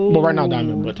 Oh, Well, right now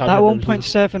diamond, but top that champ every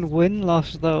season. 1.7 win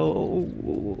loss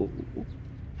though.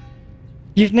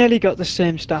 You've nearly got the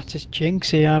same stats as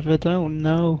Jynxzi, Avid. Oh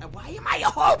no. Why am I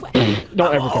always?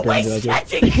 Don't ever I'm compare me to always that,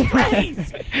 catching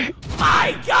strays.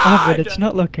 My God. Avid, it's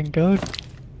not looking good.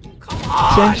 Come Same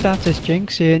on. stats as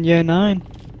Jynxzi in year 9.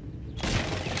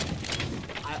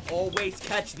 I always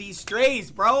catch these strays,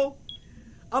 bro.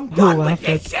 I'm done with Avid.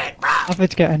 this shit, bro.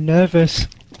 Avid's getting nervous.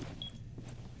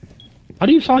 How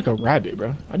do you sound like a rabbit,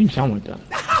 bro? How do you sound like that?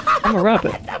 I'm a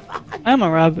rabbit. I'm a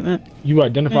rabbit, man. You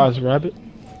identify as a rabbit?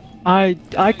 I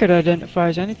could identify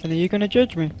as anything. Are you gonna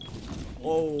judge me?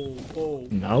 Oh.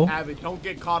 No. Avid, don't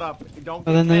get caught up. Don't.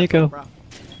 Well, get then there you canceled, go. Bro.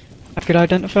 I could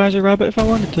identify as a rabbit if I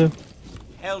wanted to.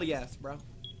 Hell yes, bro.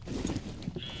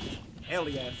 Hell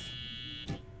yes.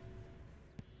 Oh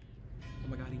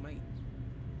my God, he might.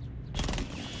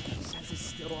 He says he's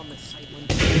still on the site one.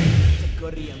 It's a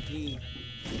good EMP.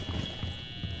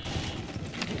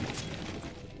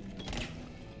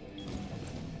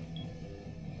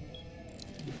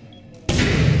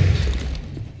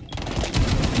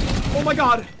 Oh my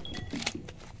God!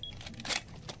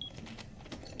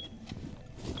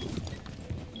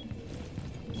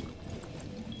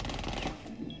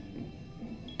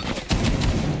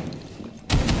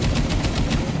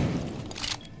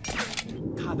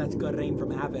 God, that's good aim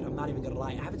from Avid. I'm not even gonna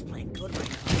lie. Avid's playing good right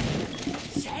now.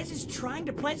 Says is trying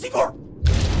to plant C4!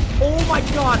 Oh my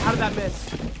God, how did that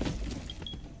miss?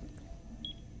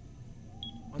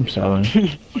 I'm selling.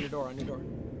 On your door.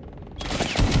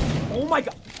 Oh my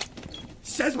God!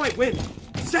 Says might win!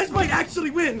 Says might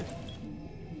actually win!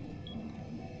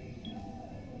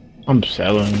 I'm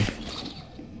selling.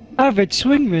 Avid,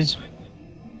 swing me.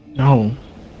 No.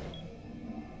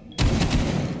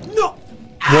 No!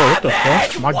 Whoa, what the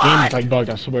Avid, fuck? My what? game is like bugged,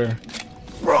 I swear.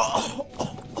 Bro!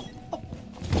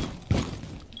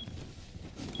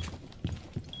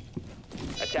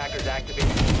 Attackers activated.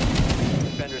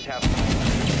 Defenders have.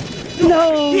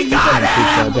 No! He got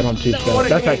it! They don't teach What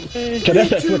that. a That's game. like, that's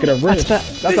that flick of the wrist.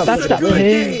 That's that that flick of the good wrist.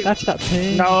 pain. game. That's that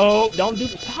pain. No, don't do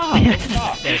stop.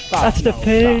 Stop. Stop. That's the No,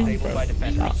 pain. Disabled by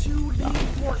defenders.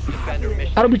 Defender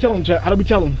mission. How do we tell him, chat? How do we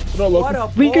tell him? What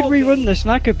a We could ball rerun game. this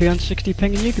and I could be on 60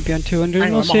 ping and you could be on 200 I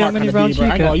and know, we'll my see how heart many kinda rounds beat, bro.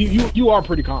 you I know, get. you are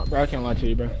pretty calm, bro. I can't lie to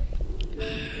you, bro.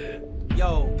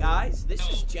 Yo, guys, this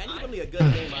is genuinely a good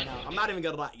game right now. I'm not even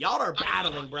gonna lie. Y'all are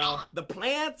battling, bro. The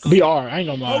plants, We are. I ain't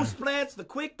gonna lie. post plants, the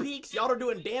quick peeks. Y'all are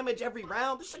doing damage every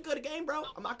round. This is a good game, bro.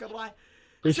 I'm not gonna lie.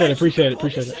 Appreciate it. Says you Appreciate can it. pull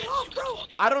this Appreciate it. shit off, bro.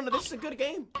 I don't know. This is a good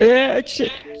game. Yeah,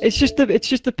 it's just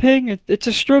the ping. It's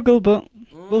a struggle, but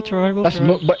we'll try. We'll That's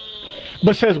try.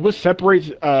 but says what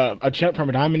separates a champ from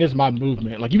a diamond is my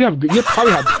movement. Like you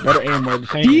probably have better aim or the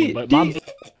same, Do you- but do my you-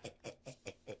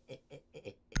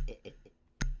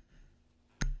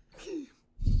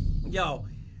 Yo,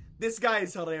 This guy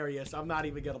is hilarious. I'm not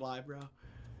even gonna lie, bro.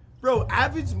 Bro,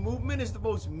 Avid's movement is the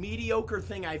most mediocre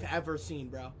thing I've ever seen,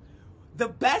 bro. The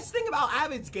best thing about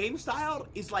Avid's game style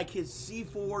is like his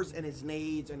C4s and his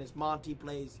nades and his Monty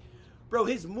plays. Bro,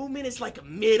 his movement is like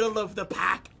middle of the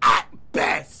pack at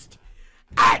best.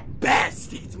 At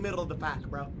best, it's middle of the pack,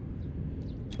 bro.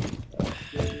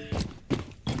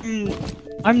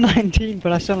 I'm 19,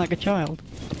 but I sound like a child.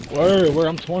 Word,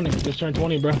 I'm 20. Just turned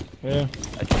 20, bro. Yeah.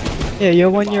 Yeah,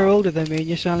 you're 1 year older than me, and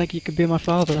you sound like you could be my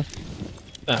father.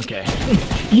 Okay.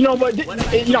 You know what?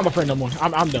 You're not my friend no more.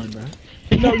 I'm done, bro.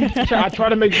 You know, I try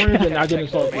to make friends and I get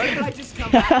insulted. What did I just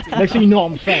come back to? Next thing you know,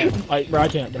 I'm fat. Like, bro, I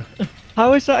can't, bro.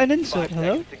 How is that an insult?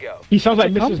 Hello? He sounds like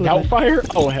It's a Mrs. compliment.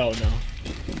 Doubtfire? Oh, hell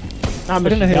no. I'm I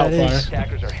don't know Mrs. who that Doubtfire. is.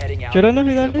 Attackers are heading out. Do you know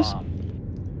who that to is? the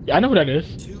bomb. Yeah, I know who that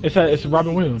is. It's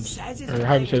Robin Williams. Saz is Or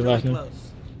how do you say his last name? close.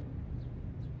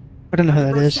 I don't know who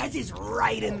that Bro, is. Saz is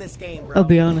right in this game, bro. I'll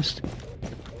be honest.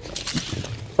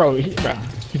 Bro,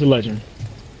 he's a legend.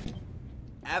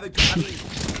 Avid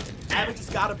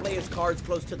just gotta play his cards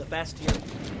close to the vest here.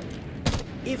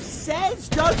 If Saz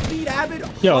does beat Avid,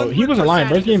 Yo, he wasn't lying.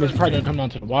 Bro, this game is he's probably gonna come down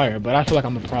to the wire, but I feel like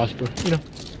I'm gonna prosper. You know.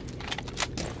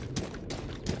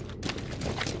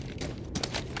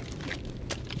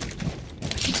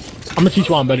 I'm gonna teach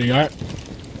you why I'm better than you, alright?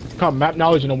 Called map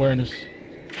knowledge and awareness.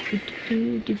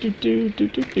 Good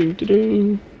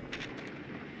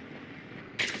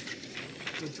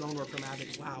drone work from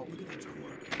Avid. Wow, look at that drone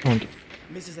work. Hold on.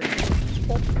 Misses it.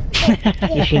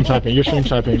 You're stream typing, you're stream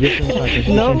typing, you're stream typing,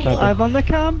 you're No, stream typing. I'm on the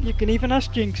cam. You can even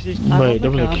ask Jynxzi. I'm Wait, on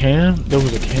there the was a cam? There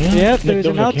was a cam? Yep, there Nick,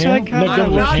 was an outside cam. Nick, there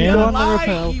I'm was a not cam? gonna on the lie,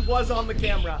 rappel. he was on the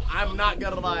camera. I'm not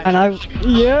gonna lie.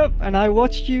 And I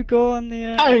watched you go on the.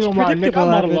 I ain't gonna lie, Nick, I'm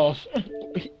not a Avid. loss.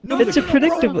 It's a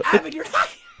predictable. Bro, Avid, you're not.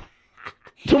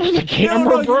 There was a No, camera,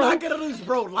 bro, bro. you're not gonna lose,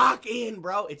 bro. Lock in,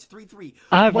 bro. It's 3-3.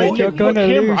 Avid, Wait, you're what gonna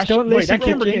camera? lose. Don't wait, listen that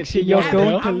to camera can't see Jynxzi. You're y'all, going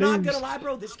bro. to I'm not lose. gonna lie,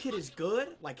 bro. This kid is good.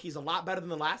 Like, he's a lot better than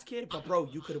the last kid. But, bro,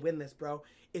 you could win this, bro.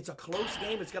 It's a close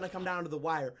game. It's gonna come down to the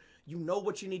wire. You know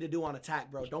what you need to do on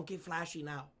attack, bro. Don't get flashy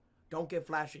now. Don't get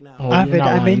flashy now. Oh, you're Avid, not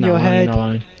I'm lying, in you're your not lying, head. you're not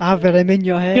lying. Avid, I'm in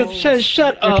your head. Yo,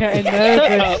 shut You're up. getting Shut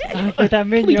nervous. up. Avid,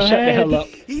 I'm in Please your shut the hell head. up.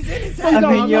 He's in his I'm head.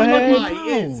 in your not head. gonna lie, he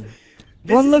is.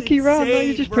 This One is lucky round, though. You're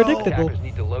insane, just bro. predictable. Attackers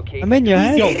need to locate. I'm in your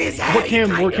head. Yo, It is what cam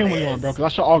how were it you on, bro? is.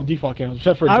 Because I saw all default cams,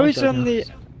 except for I Jynxzi was right on now. the.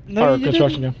 No, Or you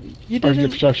construction didn't. cam. You Or is it didn't.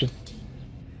 construction?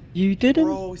 You didn't.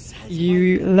 Bro, Saz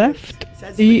You might- left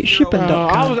Saz the might shipping zero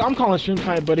out. dock. I'm calling stream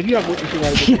time, but if you have witnesses,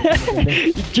 right?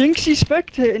 Jynxzi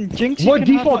spectate and Jynxzi. What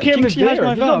can default have, cam is Jynxzi has there?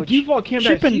 my There's no vouch. default cam that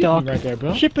Shipping sees dock. me right there,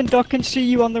 bro. Shipping dock can see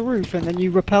you on the roof, and then you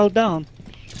rappel down.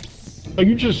 Like,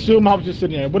 you just assume I was just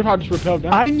sitting there. What if I just repelled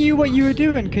down? I knew what you were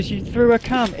doing because you threw a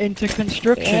cam into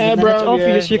construction, Yeah, and then bro. it's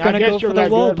obvious yeah. you're gonna I guess go you're for the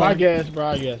right, wall bro. I bang. guess, bro.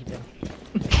 I guess, bro.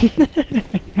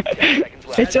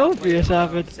 It's obvious,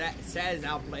 Avid. Saz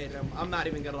outplayed him. I'm not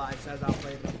even gonna lie. Saz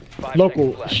outplayed him. 5 Local,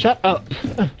 seconds left. shut up.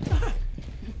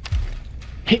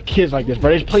 Hate kids like this,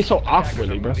 bro. They just play so Attackers are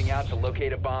awkwardly, bro. moving out to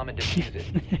locate a bomb and defuse it.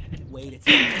 Wait,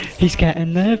 it's He's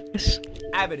getting nervous.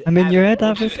 Avid. I'm in your head,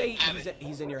 would you Avid. say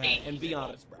he's in your head, and be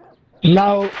honest, bro.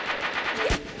 No.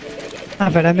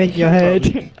 Avid, I'm in your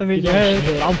head. I'm in He your don't head.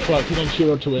 chill. I'm fucked. He don't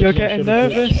chill to it. You're He don't getting chill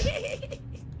to it. nervous.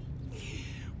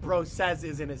 Bro, Saz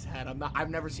is in his head. I've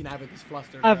never seen Avid this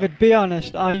flustered. bro. Avid, be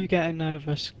honest. Are you getting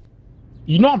nervous?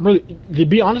 You know, I'm really, to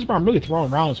be honest, bro, I'm really throwing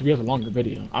rounds so we have a longer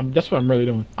video. That's what I'm really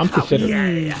doing. I'm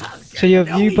considering. Yeah. So your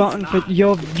No, view he's button not. for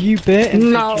your view bit? into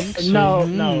No, Jynxzi? no,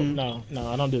 Hmm. no,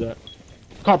 I don't do that.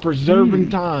 It's called preserving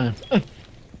time.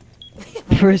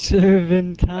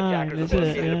 Preserving time, Attackers is have it?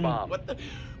 located a Yeah. bomb.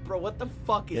 What the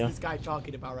fuck is Yeah. this guy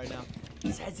talking about right now?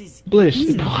 Saz is.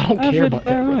 Bliss, bro, I don't care Avid, about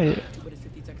that. bro. alright. What is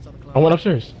 15 seconds on the clock? I went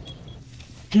upstairs.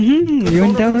 You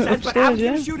went down Saz, but upstairs, Avid's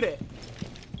yeah? gonna shoot it.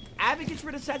 Avid gets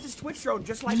rid of Saz's Twitch drone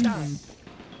just like that.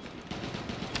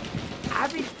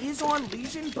 Avid is on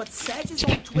Legion, but Saz is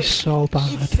on It's Twitch. so If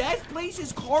bad. Saz plays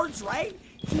his cards right,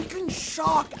 he can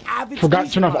shock Avid's Forgot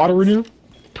to turn off Legion auto runs. renew.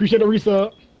 Appreciate the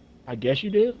resub. I guess you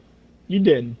did. You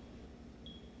didn't.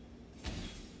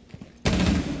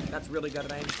 That's really good,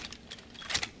 man.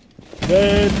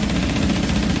 Dead.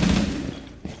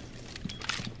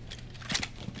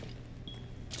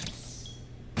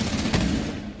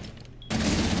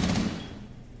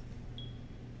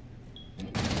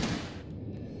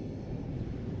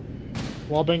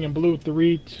 Wall banging blue.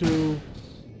 3, 2,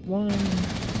 1.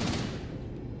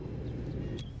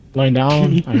 Laying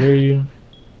down. I hear you.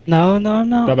 No, no,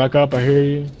 no. Go back up. I hear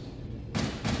you.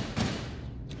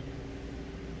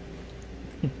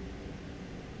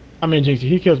 I mean, Jynxzi,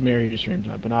 he kills me every he streams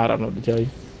that, but I don't know what to tell you.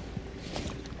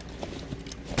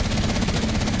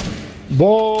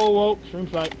 Whoa, stream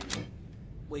fight.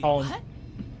 Wait, Oh. what?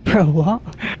 Bro, what?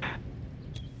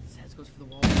 Says goes for the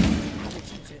wall. How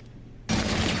cheats it?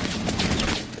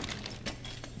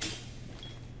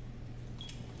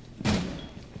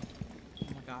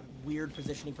 Oh my god, weird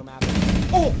positioning from Abby.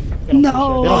 Oh!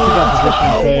 No! They don't pick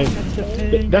up position, That's the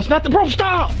thing. That's not the bro.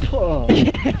 Stop. Bro,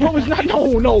 it's not.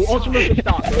 No. Ultimate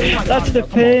stop. Bro. It's not That's on, the bro.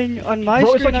 Come on. ping. On my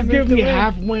Bro, it's screen, like I you give moved me away.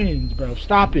 half wins, bro.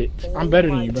 Stop it. I'm better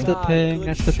than you, bro. That's the ping, Good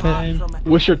that's the shot ping. from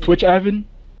What's your Abby. Twitch, Evan?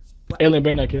 Alien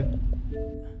Bane that kid.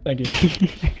 Thank you.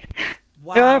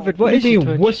 Wow. Yo, Avid, what is your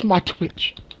Twitch? What's my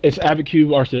Twitch? It's AvidCube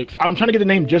R6. I'm trying to get the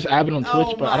name just Avid on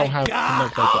Twitch, but I don't have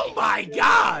enough like Oh my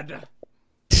god!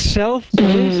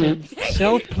 Self-producing,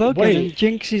 self-plugging Wait. in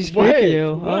Jynxzi's Wait,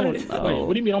 video. what? Oh, Wait, no.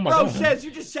 what do you mean? Oh my Bro, god. says you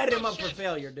just set him up for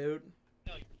failure, dude.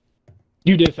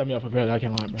 You did set me up for failure. I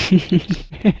can't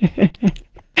lie,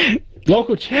 bro.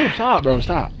 Local chill. Stop, bro.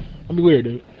 Stop. Don't be weird,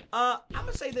 dude. I'm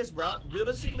gonna say this, bro.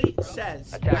 Realistically,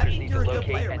 says I Attackers think need you're a to good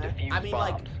locate player, and man. defuse I mean,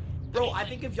 like, bombs. bro, I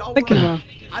think if y'all Thank you, run, man.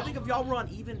 I think if y'all run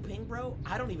even ping, bro,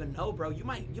 I don't even know, bro. You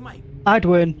might. I'd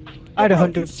win. I'd Bro,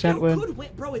 100% you win. could win,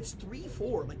 bro. It's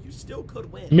 3-4. Like you still could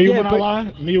win. Me Yeah, when I but-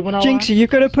 lie. Me when I lie. Jynxzi, you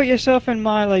gotta put yourself in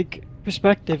my, like,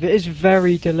 perspective. It is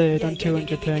very delayed Yeah, on yeah,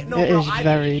 200 yeah, yeah, ping. no, It bro, is I-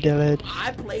 very delayed.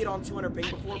 I played on 200 ping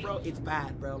before, bro. It's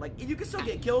bad, bro. Like you can still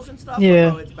get kills and stuff. Yeah.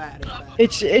 But, bro, it's bad.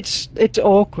 It's bad. It's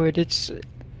awkward.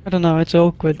 I don't know, it's You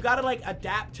awkward. gotta like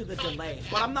adapt to the delay.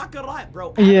 But I'm not gonna lie,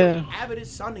 bro. Yeah. Avid is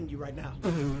sunning you right now.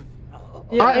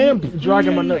 Yeah, I am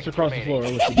dragging my nuts across the floor.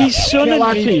 He's Can't sunning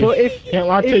lie to me, you. but if Can't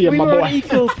lie to if you, we my were boy. on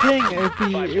equal ping,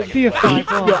 it'd be a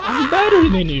 5-1. Yo, I'm better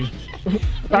than you.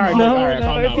 Alright, No, alright, no,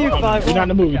 calm it'd down, be a calm down. 5-1. You're not in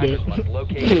the movie, Attackers must dude.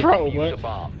 locate and Bro, defuse what? the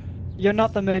bomb. You're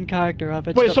not the main character of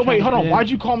it. Wait, Stop so wait, trying hold to on. be Why'd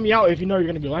in. you call me out if you know you're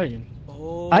gonna be lagging?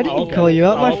 Oh, I didn't okay. call you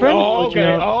out, my friend. Oh, called you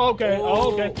okay, out. okay,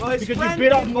 okay. Well, his Because you friend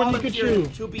bit off did more than you could volunteer,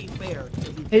 chew. To be fair.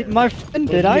 My friend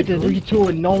did, I Agreed didn't. to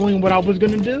it knowing what I was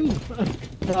gonna do.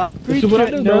 Agreed what I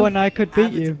to do, it bro. knowing I could beat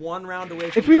Avid's you. one round away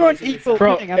If from we were on closing equal this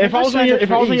Bro, out. ping, I mean, if I was on signed your, up if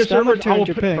for I was on your East, I'm server, on I would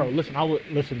 200 put, ping. bro. Listen, I would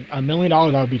listen. $1 million,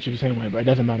 I would beat you the same way, but it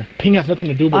doesn't matter. Ping has nothing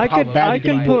to do with I how could bad I you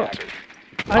can can put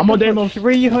I I'm can on put Demos.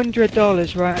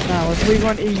 $300 right now. If we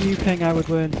run EU ping, I would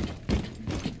win.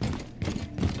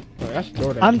 That's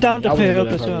DoorDash. I'm down to I pay wouldn't up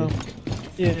do as that well.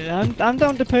 probably. Yeah, I'm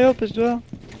down to pay up as well.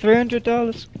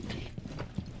 $300.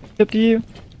 Up to you.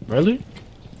 Really?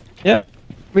 Yeah.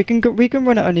 We can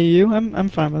run it on EU. I'm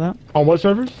fine with that. On what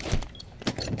servers?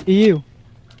 EU.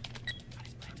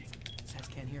 Says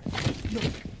can't hear. No.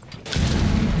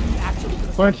 He actually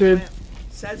could've Planted. plant.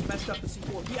 Says messed up the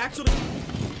C4. He actually.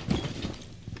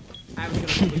 I was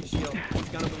gonna believe shield. He's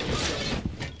gonna believe shield.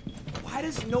 Why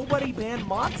does nobody ban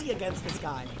Monty against this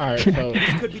guy? All right, so.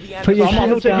 This could be the end. Put of your the I'm shield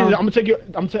gonna take you. down. I'm gonna take you.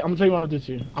 I'm gonna tell you what I'm gonna do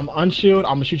to you. I'm unshield. I'm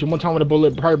gonna shoot you one time with a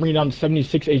bullet, probably bring you down to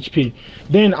 76 HP.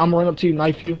 Then I'm gonna run up to you,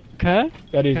 knife you. Okay.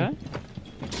 That is. Okay.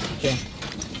 Okay.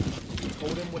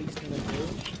 Told him what he's gonna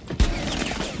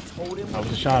do. Told him. That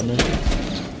was a shot, man.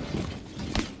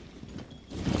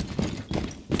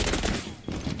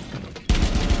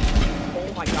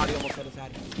 Oh my god, he almost hit his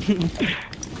head.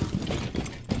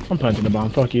 I'm planting the bomb.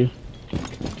 Fuck you.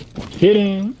 Hit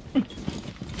him.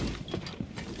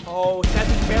 Oh, Says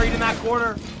is buried in that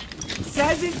corner.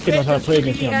 Says is He knows how to play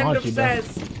this against could be the him, end of Monty, bro. Says.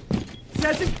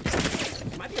 Says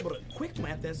is might be able to quick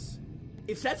plant this.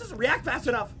 If Says doesn't react fast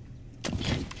enough.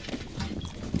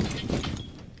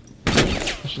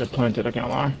 I should have planted. I can't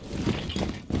lie.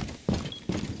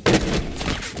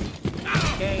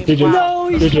 Game. Did you? No,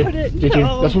 he's Did you? got it. Did you?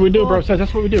 No. That's what we do, bro. Says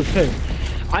that's what we do. Says.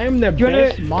 I am the You wanna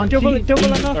best Monty. double or nothing,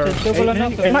 double or Am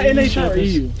nothing. I NA or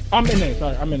service. EU? I'm NA.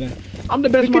 Sorry, I'm NA. I'm the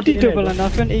best We could Monty do NA, double bro. or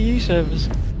nothing EU servers.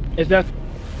 Is that?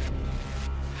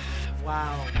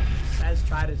 Wow. Says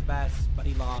tried his best, but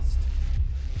he lost.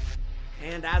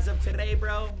 And as of today,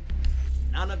 bro,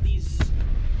 none of these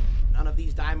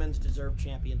diamonds deserve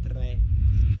champion today.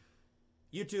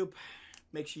 YouTube,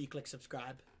 make sure you click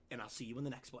subscribe, and I'll see you in the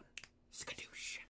next one. Skadoosh.